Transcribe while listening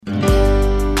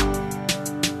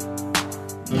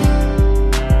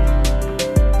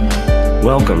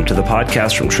Welcome to the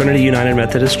podcast from Trinity United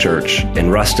Methodist Church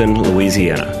in Ruston,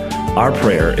 Louisiana. Our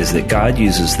prayer is that God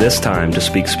uses this time to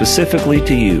speak specifically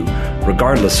to you,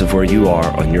 regardless of where you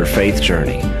are on your faith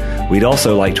journey. We'd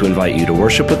also like to invite you to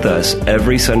worship with us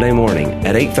every Sunday morning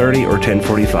at 8:30 or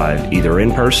 10:45, either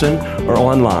in person or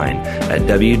online at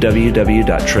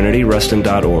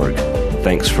www.trinityruston.org.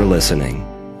 Thanks for listening.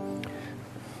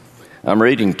 I'm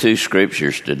reading two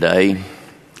scriptures today.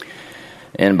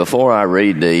 And before I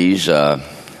read these, I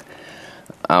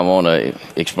want to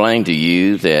explain to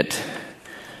you that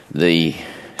the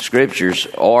scriptures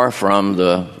are from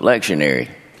the lectionary.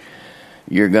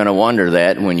 You're going to wonder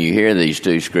that when you hear these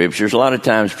two scriptures. A lot of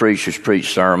times preachers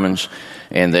preach sermons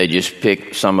and they just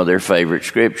pick some of their favorite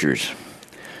scriptures.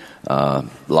 A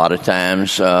lot of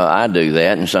times I do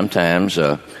that, and sometimes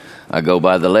I go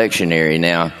by the lectionary.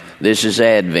 Now, this is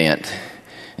Advent,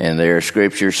 and there are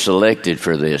scriptures selected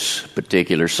for this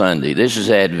particular Sunday. This is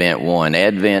Advent 1.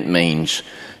 Advent means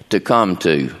to come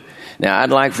to. Now, I'd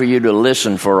like for you to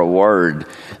listen for a word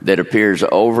that appears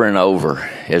over and over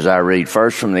as I read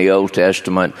first from the Old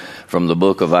Testament, from the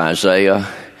book of Isaiah,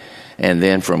 and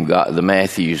then from the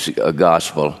Matthew's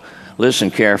Gospel. Listen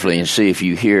carefully and see if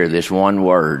you hear this one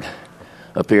word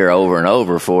appear over and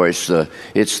over, for it's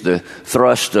the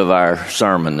thrust of our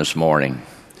sermon this morning.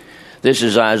 This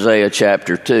is Isaiah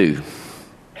chapter 2.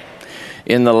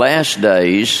 In the last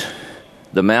days,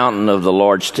 the mountain of the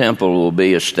Lord's temple will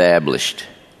be established.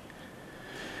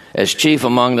 As chief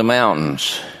among the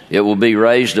mountains, it will be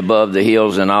raised above the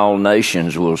hills, and all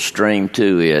nations will stream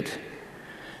to it.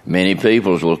 Many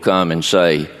peoples will come and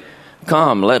say,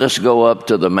 "Come, let us go up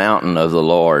to the mountain of the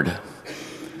Lord,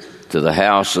 to the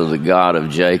house of the God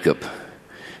of Jacob.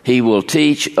 He will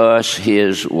teach us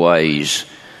his ways,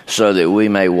 so that we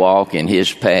may walk in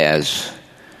his paths.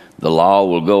 The law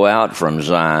will go out from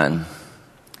Zion,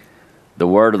 the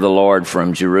word of the Lord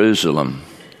from Jerusalem.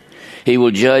 He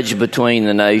will judge between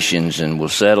the nations and will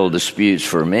settle disputes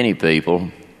for many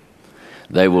people.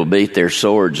 They will beat their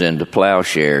swords into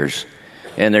plowshares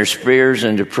and their spears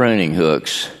into pruning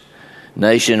hooks.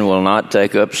 Nation will not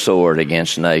take up sword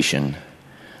against nation,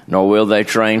 nor will they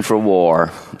train for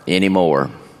war anymore.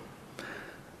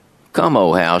 Come,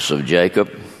 O house of Jacob,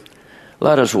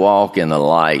 let us walk in the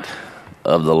light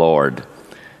of the Lord."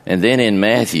 And then in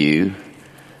Matthew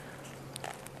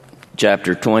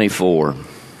chapter 24,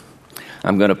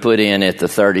 I'm going to put in at the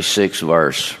 36th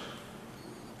verse.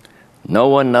 "No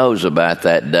one knows about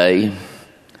that day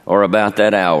or about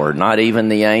that hour, not even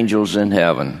the angels in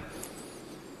heaven,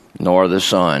 nor the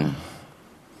Son,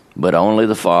 but only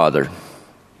the Father.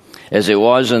 As it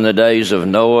was in the days of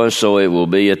Noah, so it will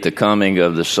be at the coming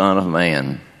of the Son of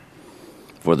Man.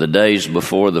 For the days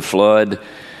before the flood,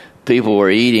 people were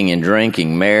eating and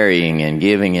drinking, marrying and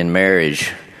giving in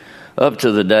marriage, up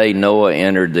to the day Noah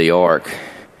entered the ark.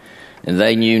 And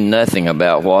they knew nothing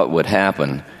about what would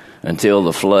happen until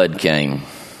the flood came.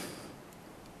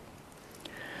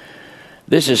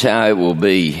 This is how it will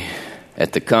be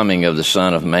at the coming of the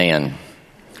Son of Man.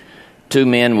 2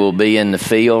 men will be in the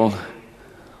field,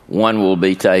 one will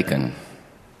be taken,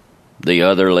 the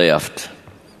other left.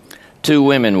 2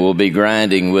 women will be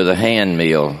grinding with a hand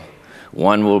mill,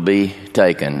 one will be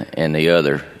taken and the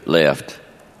other left.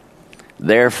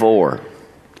 Therefore,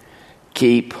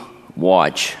 keep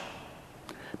watch,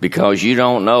 because you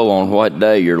don't know on what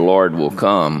day your Lord will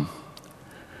come.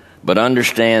 But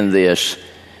understand this,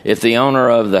 if the owner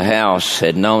of the house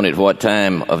had known at what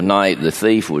time of night the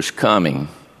thief was coming,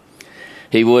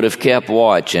 he would have kept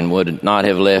watch and would not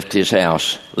have let his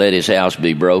house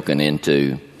be broken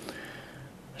into.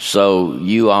 So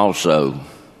you also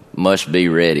must be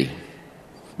ready,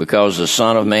 because the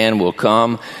Son of Man will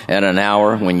come at an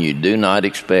hour when you do not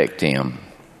expect him."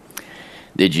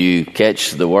 Did you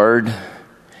catch the word?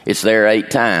 It's there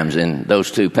 8 times in those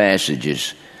 2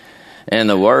 passages. And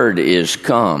the word is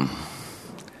come,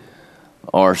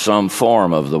 or some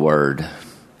form of the word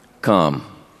come.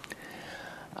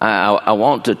 I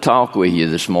want to talk with you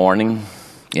this morning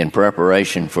in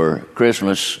preparation for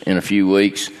Christmas in a few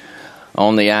weeks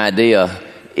on the idea,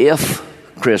 if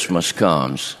Christmas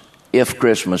comes. If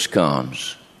Christmas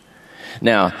comes.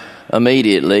 Now,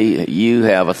 immediately you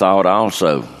have a thought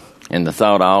also. And the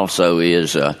thought also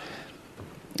is he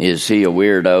a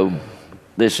weirdo?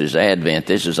 This is Advent.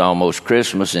 This is almost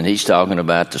Christmas, and he's talking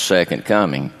about the second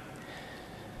coming.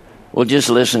 Well, just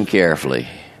listen carefully,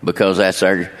 because that's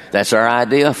our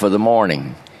idea for the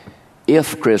morning.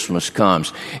 If Christmas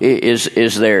comes,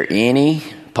 is there any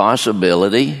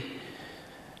possibility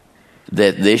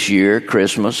that this year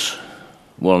Christmas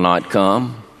will not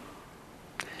come?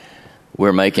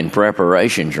 We're making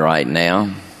preparations right now.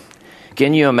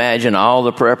 Can you imagine all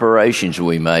the preparations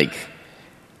we make,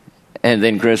 and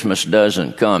then Christmas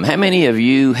doesn't come? How many of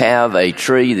you have a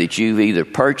tree that you've either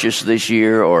purchased this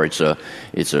year or it's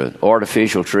an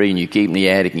artificial tree and you keep in the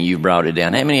attic and you brought it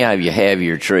down? How many of you have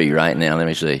your tree right now? Let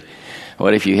me see.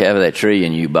 What if you have that tree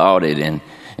and you bought it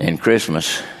and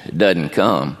Christmas doesn't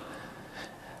come?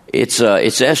 It's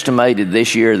estimated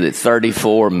this year that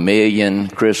 34 million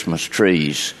Christmas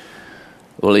trees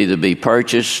will either be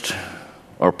purchased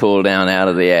or pulled down out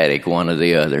of the attic, one or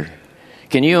the other.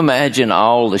 Can you imagine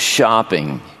all the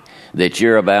shopping that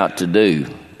you're about to do?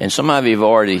 And some of you have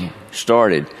already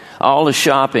started. All the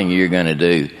shopping you're going to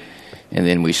do. And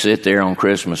then we sit there on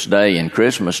Christmas Day and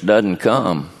Christmas doesn't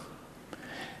come.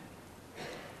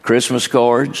 Christmas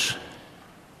cards.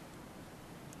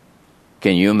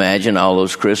 Can you imagine all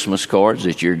those Christmas cards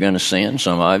that you're going to send,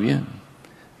 some of you?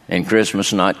 And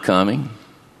Christmas not coming?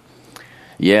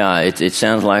 Yeah, it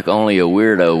sounds like only a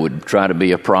weirdo would try to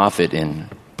be a prophet and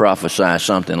prophesy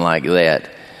something like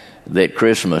that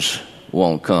Christmas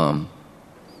won't come.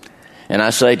 And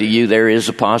I say to you, there is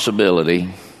a possibility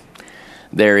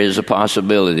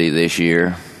this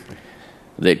year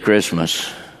that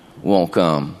Christmas won't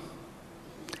come.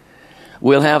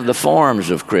 We'll have the forms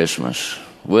of Christmas.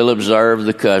 We'll observe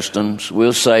the customs.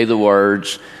 We'll say the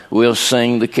words. We'll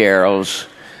sing the carols.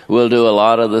 We'll do a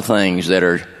lot of the things that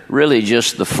are really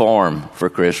just the form for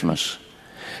Christmas.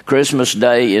 Christmas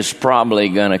Day is probably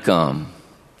going to come.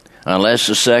 Unless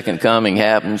the second coming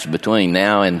happens between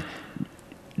now and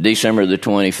December the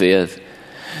 25th,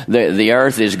 the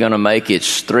earth is going to make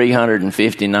its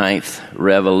 359th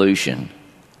revolution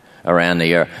around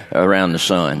the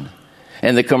sun.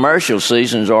 And the commercial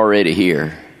season's already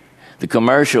here. The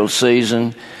commercial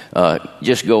season,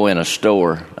 just go in a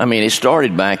store. I mean, it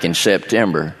started back in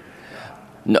September.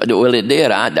 No, well, it did.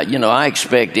 I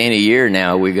expect any year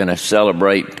now we're going to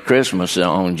celebrate Christmas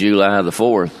on July the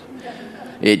 4th.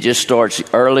 It just starts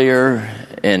earlier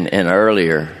and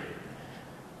earlier.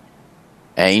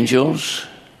 Angels,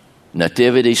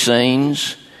 nativity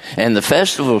scenes, and the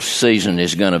festival season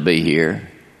is going to be here.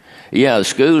 Yeah, the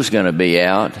school's going to be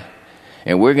out,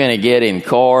 and we're going to get in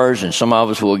cars, and some of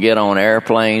us will get on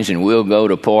airplanes, and we'll go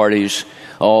to parties.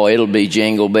 Oh, it'll be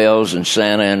Jingle Bells and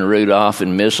Santa and Rudolph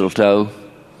and mistletoe.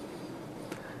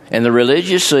 And the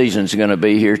religious season's going to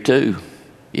be here too.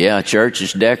 Yeah, church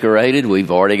is decorated. We've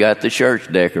already got the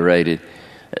church decorated.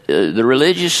 The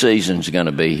religious season's going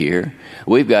to be here.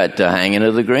 We've got the Hanging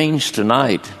of the Greens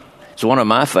tonight. It's one of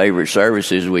my favorite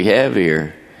services we have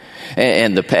here.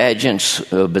 And the pageants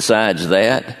besides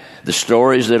that, the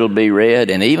stories that'll be read,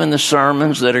 and even the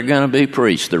sermons that are going to be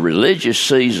preached. The religious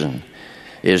season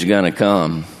is going to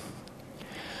come.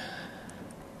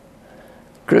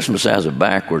 Christmas has a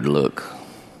backward look.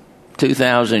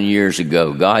 2,000 years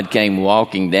ago, God came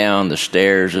walking down the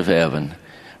stairs of heaven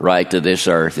right to this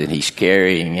earth, and he's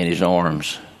carrying in his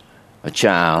arms a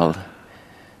child,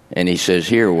 and he says,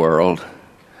 "Here, world,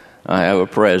 I have a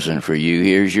present for you.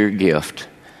 Here's your gift.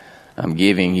 I'm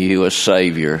giving you a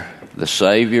Savior, the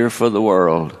Savior for the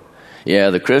world." Yeah,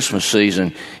 the Christmas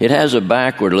season, it has a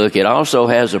backward look. It also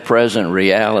has a present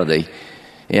reality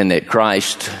in that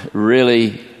Christ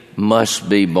really must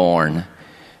be born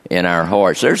in our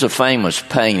hearts. There's a famous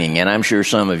painting, and I'm sure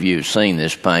some of you have seen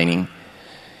this painting.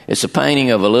 It's a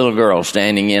painting of a little girl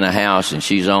standing in a house, and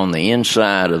she's on the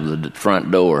inside of the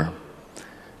front door.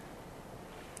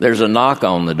 There's a knock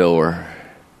on the door,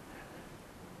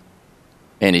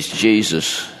 and it's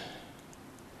Jesus.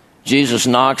 Jesus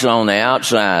knocks on the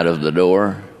outside of the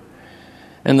door,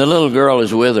 and the little girl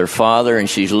is with her father, and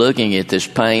she's looking at this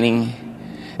painting,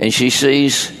 and she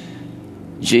sees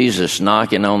Jesus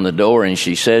knocking on the door, and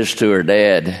she says to her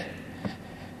dad,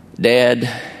 "Dad,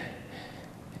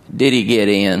 did he get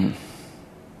in?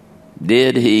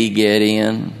 Did he get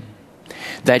in?"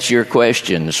 That's your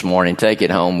question this morning. Take it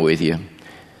home with you.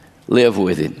 Live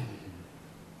with it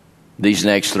these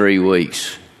next 3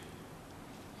 weeks.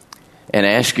 And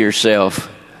ask yourself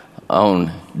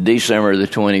on December the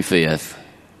 25th,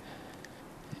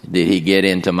 did he get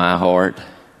into my heart?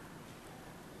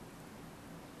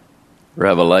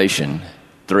 Revelation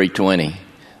 3:20,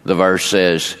 the verse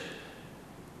says,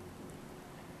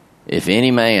 if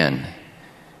any man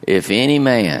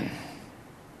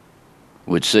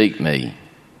would seek me,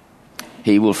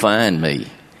 he will find me.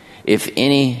 If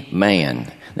any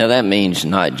man. Now that means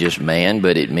not just man,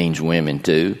 but it means women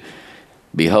too.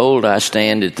 Behold, I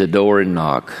stand at the door and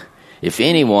knock. If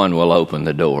anyone will open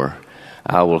the door,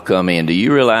 I will come in. Do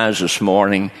you realize this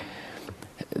morning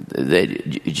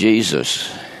that Jesus,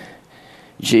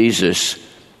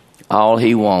 all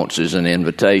he wants is an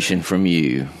invitation from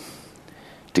you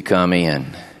to come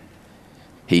in.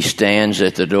 He stands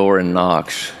at the door and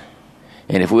knocks.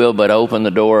 And if we'll but open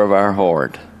the door of our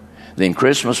heart, then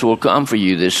Christmas will come for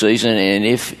you this season. And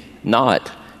if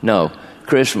not, no,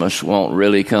 Christmas won't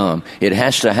really come. It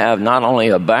has to have not only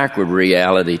a backward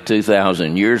reality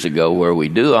 2,000 years ago where we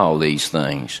do all these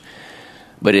things,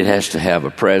 but it has to have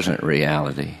a present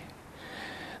reality.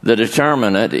 The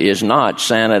determinant is not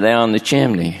Santa down the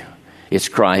chimney. It's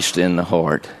Christ in the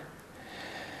heart.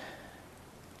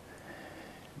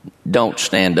 Don't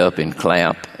stand up and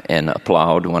clap and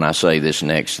applaud when I say this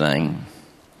next thing.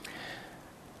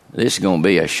 This is going to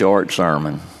be a short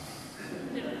sermon.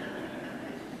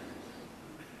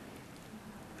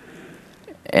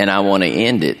 And I want to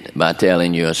end it by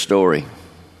telling you a story.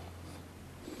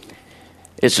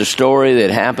 It's a story that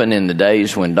happened in the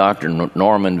days when Dr.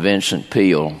 Norman Vincent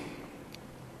Peale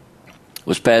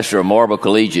was pastor of Marble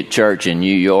Collegiate Church in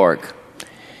New York.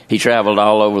 He traveled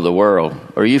all over the world.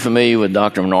 Are you familiar with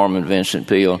Dr. Norman Vincent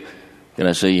Peale? Can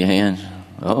I see your hands?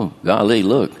 Oh, golly,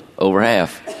 look, over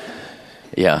half.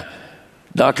 Yeah.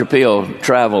 Dr. Peale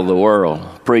traveled the world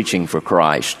preaching for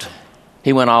Christ.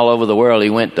 He went all over the world. He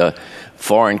went to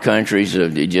foreign countries,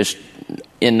 just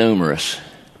innumerous.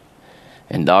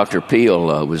 And Dr.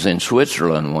 Peale was in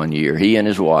Switzerland one year, he and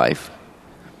his wife.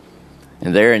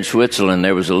 And there in Switzerland,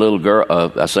 there was a little girl.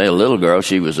 I say a little girl.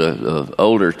 She was a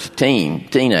older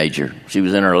teenager. She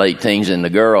was in her late teens, and the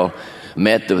girl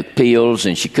met the Peales,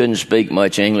 and she couldn't speak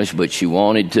much English, but she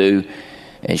wanted to.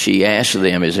 And she asked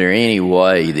them, "Is there any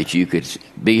way that you could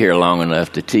be here long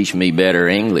enough to teach me better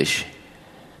English?"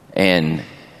 And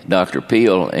Dr.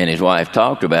 Peale and his wife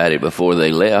talked about it before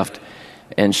they left,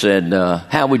 and said,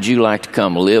 "How would you like to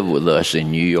come live with us in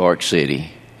New York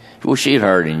City?" Well, she'd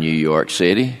heard in New York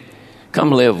City.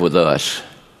 Come live with us.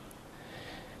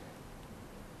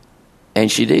 And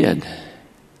she did.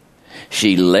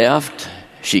 She left.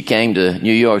 She came to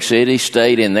New York City,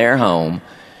 stayed in their home.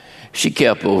 She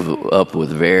kept up with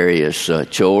various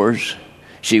chores.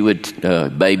 She would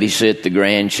babysit the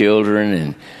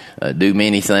grandchildren and do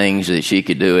many things that she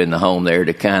could do in the home there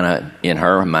to kind of, in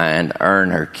her mind,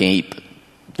 earn her keep.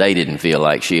 They didn't feel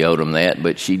like she owed them that,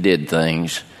 but she did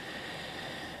things.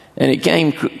 And it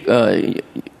came...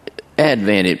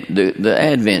 the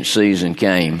Advent season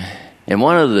came, and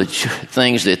one of the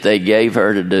things that they gave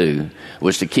her to do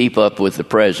was to keep up with the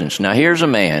presents. Now, here's a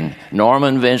man,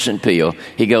 Norman Vincent Peale.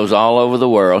 He goes all over the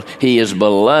world. He is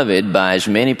beloved by as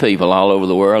many people all over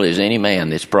the world as any man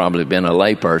that's probably been a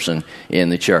layperson in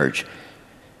the church.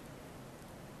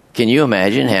 Can you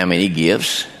imagine how many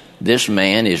gifts this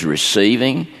man is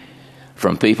receiving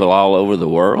from people all over the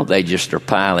world? They just are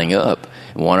piling up.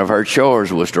 One of her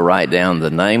chores was to write down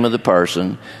the name of the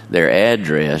person, their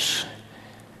address,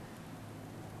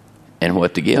 and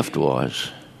what the gift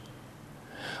was.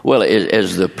 Well,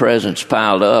 as the presents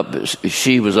piled up,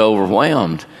 she was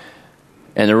overwhelmed.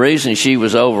 And the reason she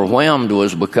was overwhelmed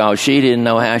was because she didn't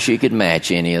know how she could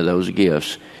match any of those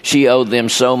gifts. She owed them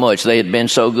so much. They had been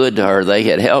so good to her. They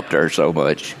had helped her so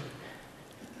much.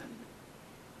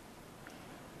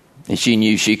 And she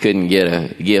knew she couldn't get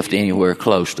a gift anywhere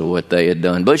close to what they had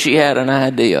done. But she had an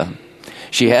idea.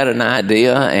 She had an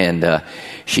idea, and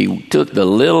she took the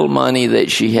little money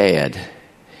that she had,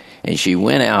 and she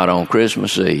went out on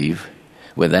Christmas Eve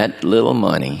with that little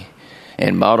money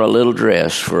and bought a little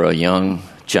dress for a young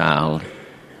child.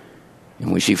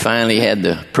 And when she finally had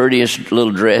the prettiest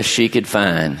little dress she could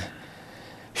find,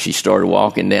 she started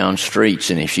walking down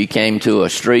streets. And if she came to a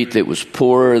street that was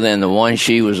poorer than the one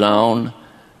she was on,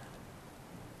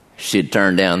 she'd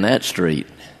turn down that street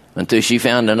until she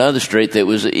found another street that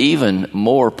was even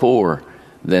more poor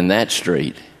than that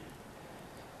street.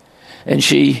 And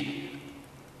she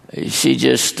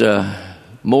just,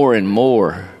 more and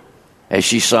more, as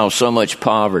she saw so much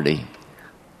poverty,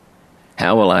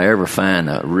 how will I ever find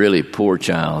a really poor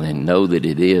child and know that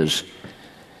it is?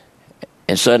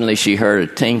 And suddenly she heard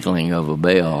a tinkling of a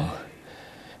bell,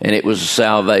 and it was a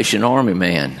Salvation Army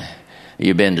man.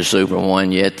 You been to Super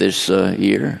One yet this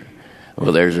year?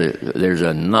 Well, there's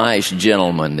a nice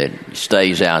gentleman that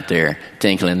stays out there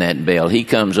tinkling that bell. He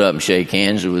comes up and shakes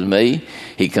hands with me.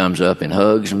 He comes up and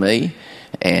hugs me.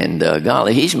 And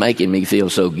golly, he's making me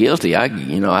feel so guilty. I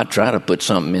try to put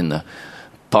something in the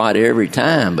pot every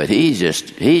time, but he's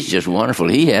just wonderful.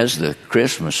 He has the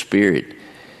Christmas spirit.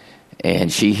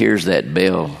 And she hears that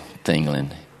bell tingling.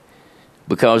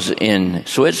 Because in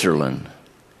Switzerland,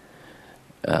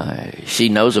 she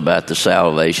knows about the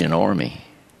Salvation Army.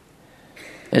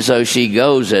 And so she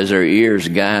goes as her ears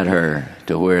guide her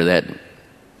to where that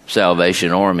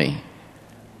Salvation Army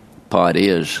pot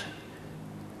is.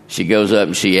 she goes up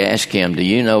and she asks him, do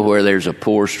you know where there's a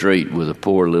poor street with a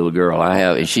poor little girl? I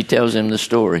have. And she tells him the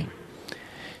story.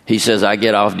 He says, I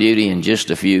get off duty in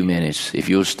just a few minutes. If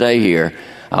you'll stay here,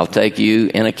 I'll take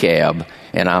you in a cab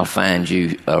and I'll find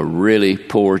you a really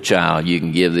poor child you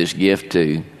can give this gift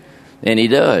to. And he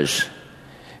does.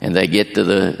 And they get to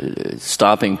the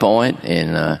stopping point,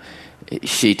 and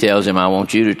she tells him, I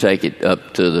want you to take it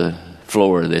up to the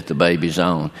floor that the baby's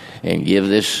on and give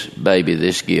this baby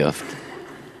this gift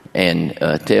and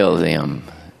tell them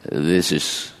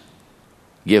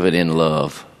give it in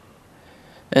love.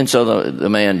 And so the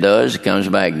man does, comes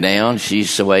back down.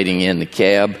 She's waiting in the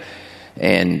cab,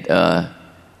 and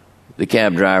the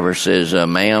cab driver says,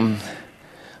 ma'am,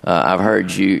 I've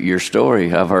heard your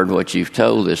story. I've heard what you've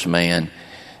told this man,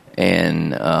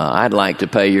 and I'd like to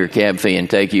pay your cab fee and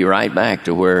take you right back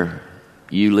to where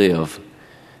you live.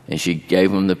 And she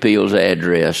gave him the Peels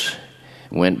address,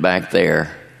 went back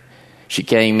there. She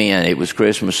came in. It was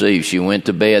Christmas Eve. She went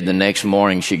to bed. The next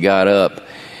morning she got up,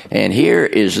 and here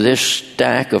is this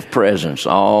stack of presents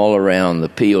all around the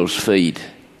Peels' feet.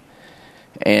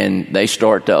 And they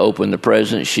start to open the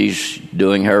presents. She's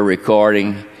doing her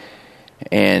recording.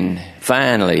 And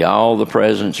finally, all the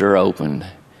presents are opened.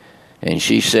 And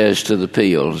she says to the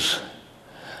Peels,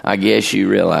 I guess you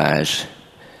realize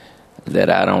that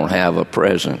I don't have a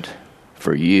present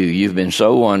for you. You've been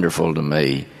so wonderful to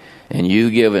me, and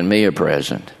you've given me a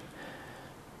present.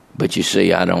 But you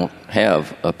see, I don't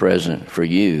have a present for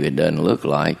you, it doesn't look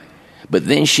like. But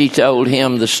then she told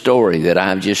him the story that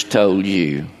I've just told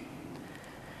you.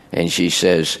 And she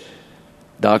says,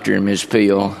 Dr. and Ms.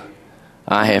 Peel,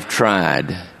 I have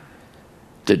tried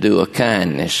to do a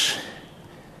kindness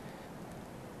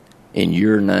in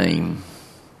your name.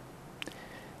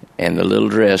 And the little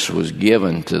dress was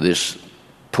given to this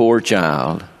poor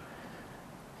child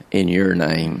in your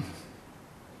name.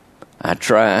 I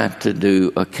tried to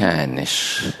do a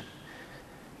kindness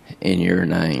in your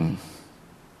name.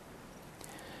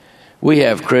 We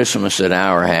have Christmas at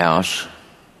our house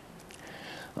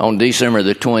on December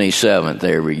the 27th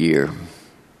every year.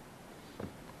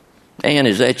 Ann,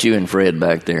 is that you and Fred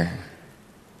back there?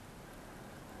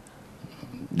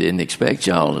 Didn't expect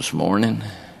y'all this morning.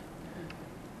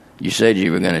 You said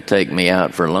you were going to take me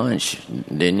out for lunch,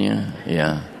 didn't you?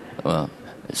 Yeah. Well,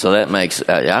 so that makes,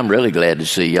 I'm really glad to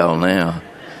see y'all now.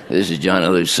 This is Johnny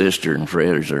Lou's sister, and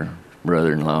Fred is her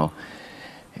brother-in-law.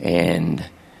 And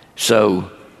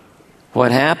so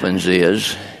what happens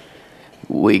is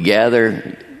we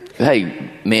gather. Hey,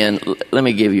 men, let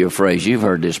me give you a phrase. You've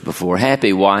heard this before.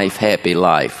 Happy wife, happy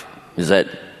life. Is that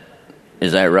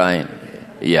right?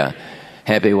 Yeah.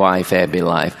 Happy wife, happy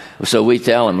life. So we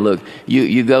tell them, look,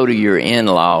 you go to your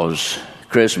in-laws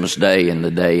Christmas Day and the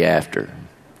day after.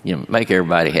 You know, make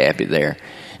everybody happy there.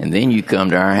 And then you come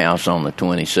to our house on the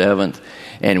 27th,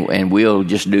 and we'll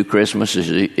just do Christmas as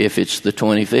if it's the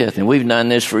 25th. And we've done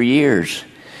this for years.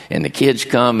 And the kids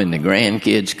come, and the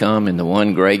grandkids come, and the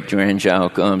one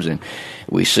great-grandchild comes, and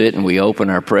we sit and we open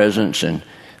our presents, and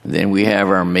then we have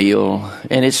our meal.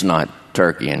 And it's not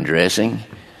turkey and dressing.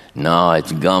 No,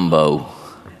 it's gumbo.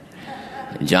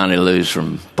 Johnny Lou's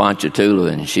from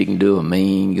Ponchatoula, and she can do a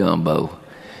mean gumbo.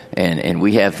 And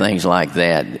we have things like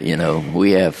that, you know.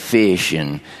 We have fish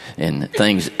and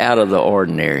things out of the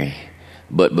ordinary.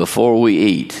 But before we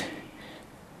eat,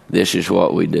 this is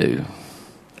what we do.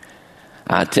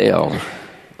 I tell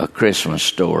a Christmas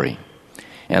story,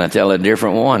 and I tell a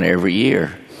different one every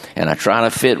year, and I try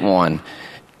to fit one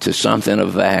to something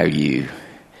of value.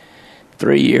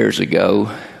 3 years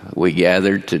ago, we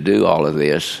gathered to do all of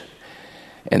this,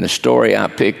 and the story I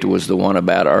picked was the one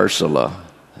about Ursula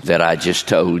that I just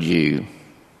told you.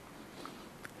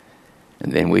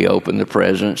 And then we opened the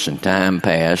presents, and time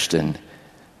passed, and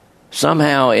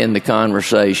somehow in the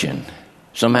conversation,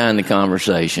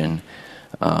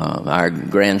 our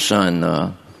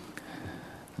grandson,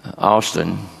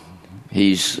 Austin,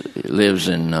 he lives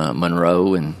in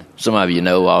Monroe, and some of you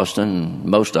know Austin.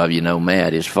 Most of you know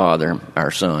Matt, his father,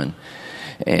 our son.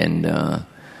 And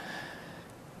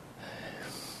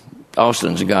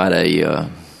Austin's got a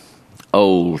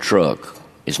old truck.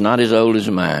 It's not as old as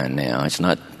mine now. It's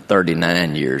not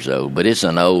 39 years old, but it's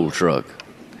an old truck.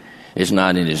 It's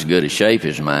not in as good a shape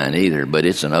as mine either, but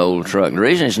it's an old truck. The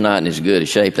reason it's not in as good a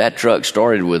shape, that truck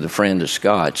started with a friend of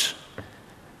Scott's,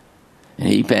 and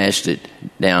he passed it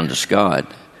down to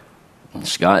Scott. And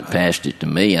Scott passed it to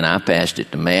me, and I passed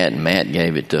it to Matt, and Matt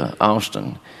gave it to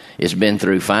Austin. It's been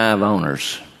through 5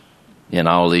 owners in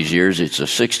all these years. It's a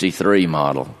 63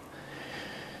 model,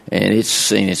 and it's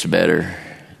seen its better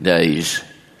days.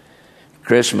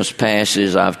 Christmas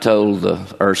passes. I've told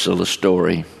the Ursula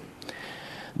story.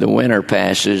 the winter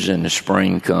passes and the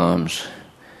spring comes,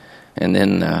 and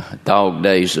then the dog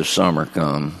days of summer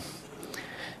come.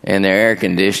 And the air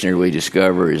conditioner, we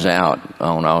discover, is out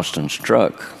on Austin's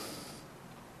truck.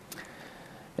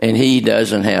 And he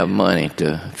doesn't have money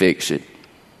to fix it.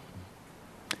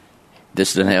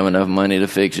 Just doesn't have enough money to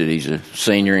fix it. He's a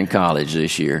senior in college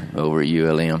this year over at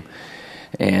ULM.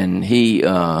 And he's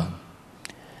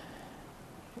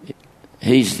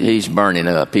burning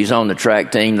up. He's on the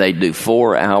track team. They do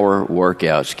 4-hour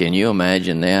workouts. Can you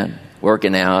imagine that?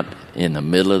 Working out in the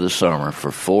middle of the summer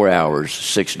for 4 hours,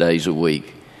 6 days a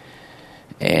week.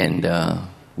 And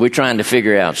we're trying to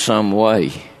figure out some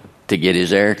way to get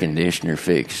his air conditioner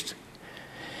fixed.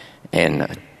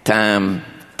 And time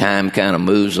kind of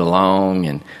moves along,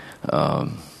 and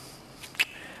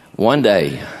one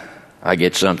day I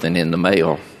get something in the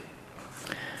mail.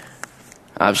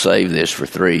 I've saved this for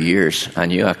 3 years. I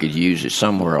knew I could use it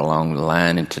somewhere along the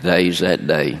line, and today's that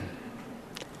day.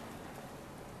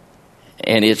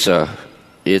 And it's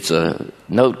a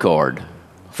note card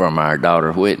from our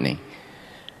daughter Whitney.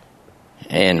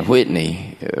 And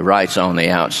Whitney writes on the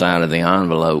outside of the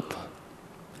envelope.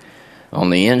 On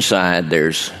the inside,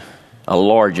 there's a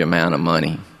large amount of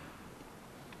money.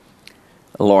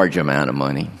 A large amount of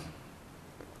money.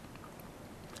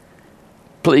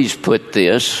 Please put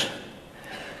this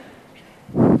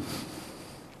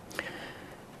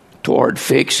toward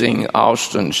fixing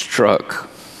Austin's truck.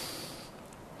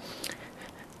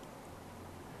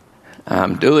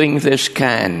 I'm doing this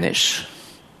kindness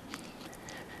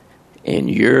in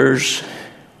yours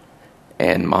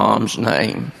and Mom's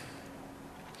name.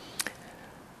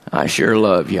 I sure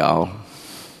love y'all.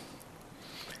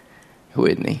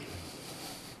 Whitney.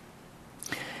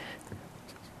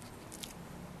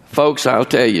 Folks, I'll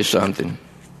tell you something.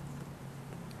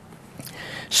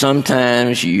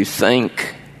 Sometimes you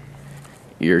think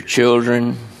your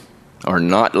children are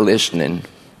not listening.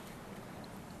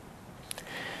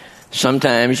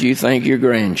 Sometimes you think your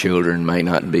grandchildren may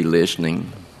not be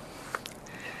listening.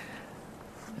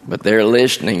 But they're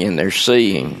listening and they're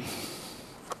seeing.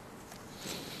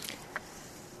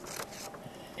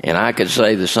 And I could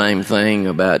say the same thing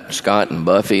about Scott and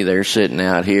Buffy. They're sitting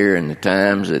out here in the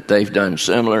times that they've done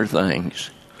similar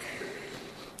things.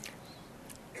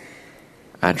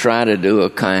 I try to do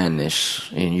a kindness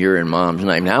in your and Mom's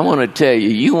name. Now, I want to tell you,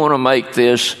 you want to make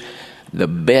this the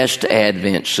best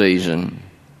Advent season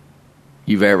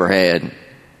you've ever had.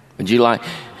 Would you like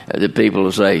the people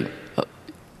to say,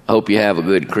 hope you have a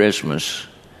good Christmas?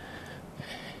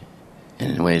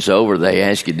 And when it's over, they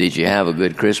ask you, did you have a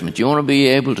good Christmas? Do you want to be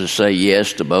able to say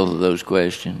yes to both of those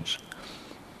questions?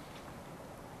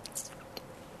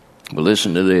 But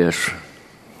listen to this.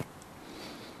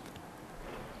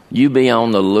 You be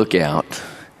on the lookout.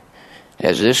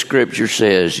 As this scripture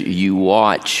says, you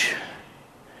watch.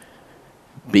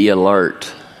 Be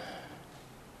alert.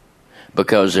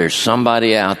 Because there's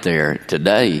somebody out there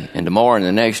today and tomorrow and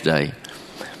the next day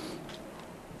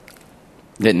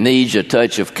that needs a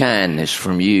touch of kindness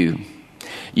from you.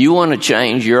 You want to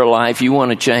change your life. You want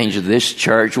to change this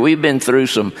church. We've been through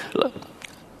some... Look,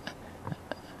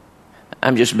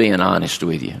 I'm just being honest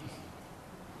with you.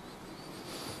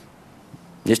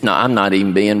 I'm not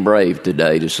even being brave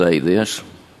today to say this.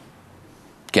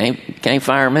 Can't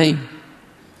fire me.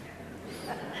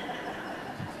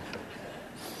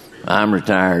 I'm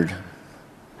retired.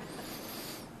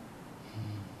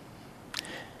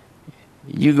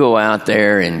 You go out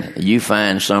there and you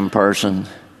find some person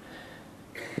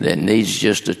that needs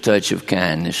just a touch of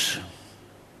kindness,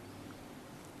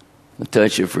 a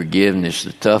touch of forgiveness,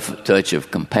 a tough touch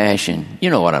of compassion. You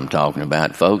know what I'm talking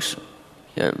about, folks.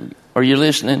 Are you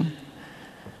listening?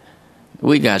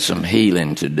 We got some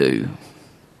healing to do.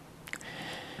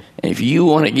 And if you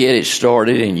want to get it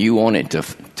started and you want it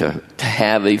to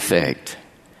have effect,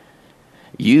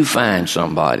 you find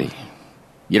somebody.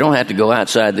 You don't have to go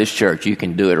outside this church. You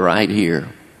can do it right here.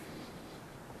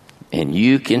 And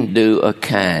you can do a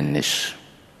kindness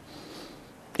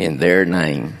in their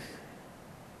name.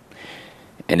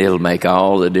 And it'll make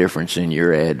all the difference in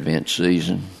your Advent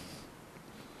season.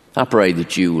 I pray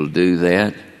that you will do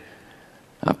that.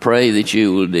 I pray that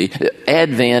you will do.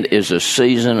 Advent is a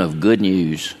season of good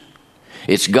news.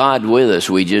 It's God with us.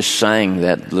 We just sang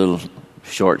that little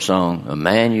short song,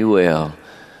 Emmanuel,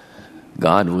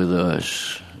 God with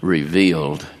us,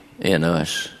 revealed in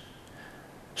us.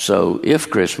 So if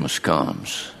Christmas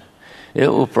comes, it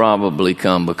will probably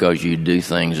come because you do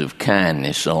things of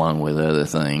kindness along with other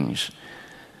things.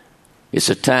 It's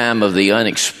a time of the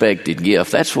unexpected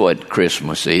gift. That's what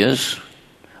Christmas is.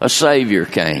 A Savior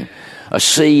came. A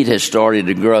seed has started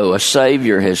to grow. A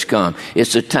Savior has come.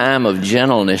 It's a time of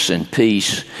gentleness and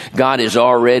peace. God is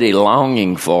already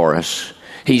longing for us.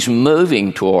 He's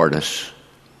moving toward us.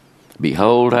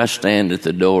 Behold, I stand at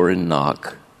the door and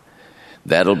knock.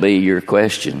 That'll be your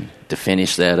question to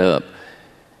finish that up.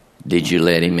 Did you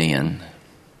let Him in?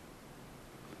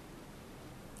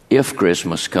 If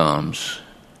Christmas comes,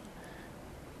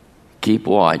 keep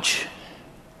watch.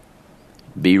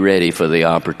 Be ready for the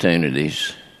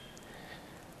opportunities.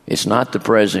 It's not the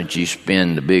present you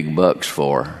spend the big bucks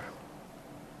for.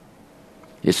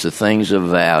 It's the things of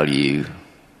value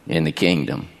in the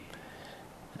kingdom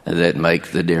that make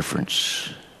the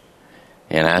difference.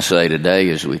 And I say today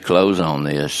as we close on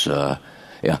this,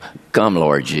 come,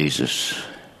 Lord Jesus.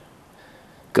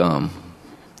 Come.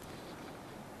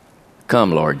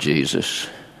 Come, Lord Jesus.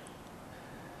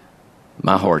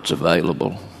 My heart's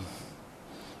available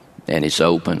and it's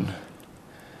open.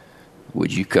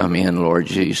 Would you come in, Lord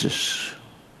Jesus?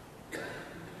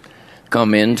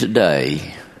 Come in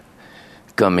today.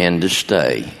 Come in to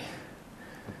stay.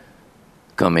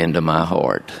 Come into my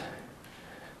heart,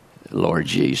 Lord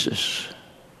Jesus.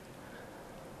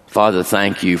 Father,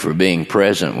 thank you for being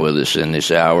present with us in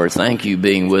this hour. Thank you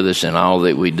being with us in all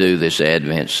that we do this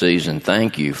Advent season.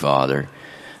 Thank you, Father.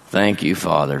 Thank you,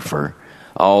 Father, for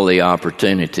all the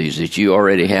opportunities that you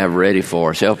already have ready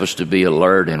for us. Help us to be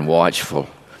alert and watchful.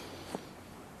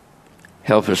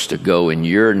 Help us to go in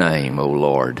your name, O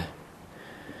Lord,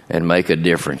 and make a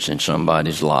difference in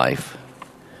somebody's life.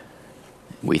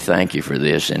 We thank you for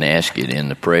this and ask it in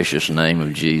the precious name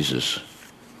of Jesus.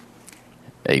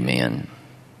 Amen.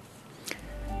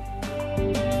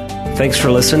 Thanks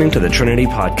for listening to the Trinity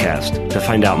Podcast. To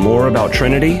find out more about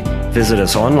Trinity, visit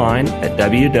us online at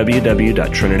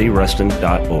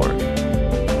www.trinityruston.org.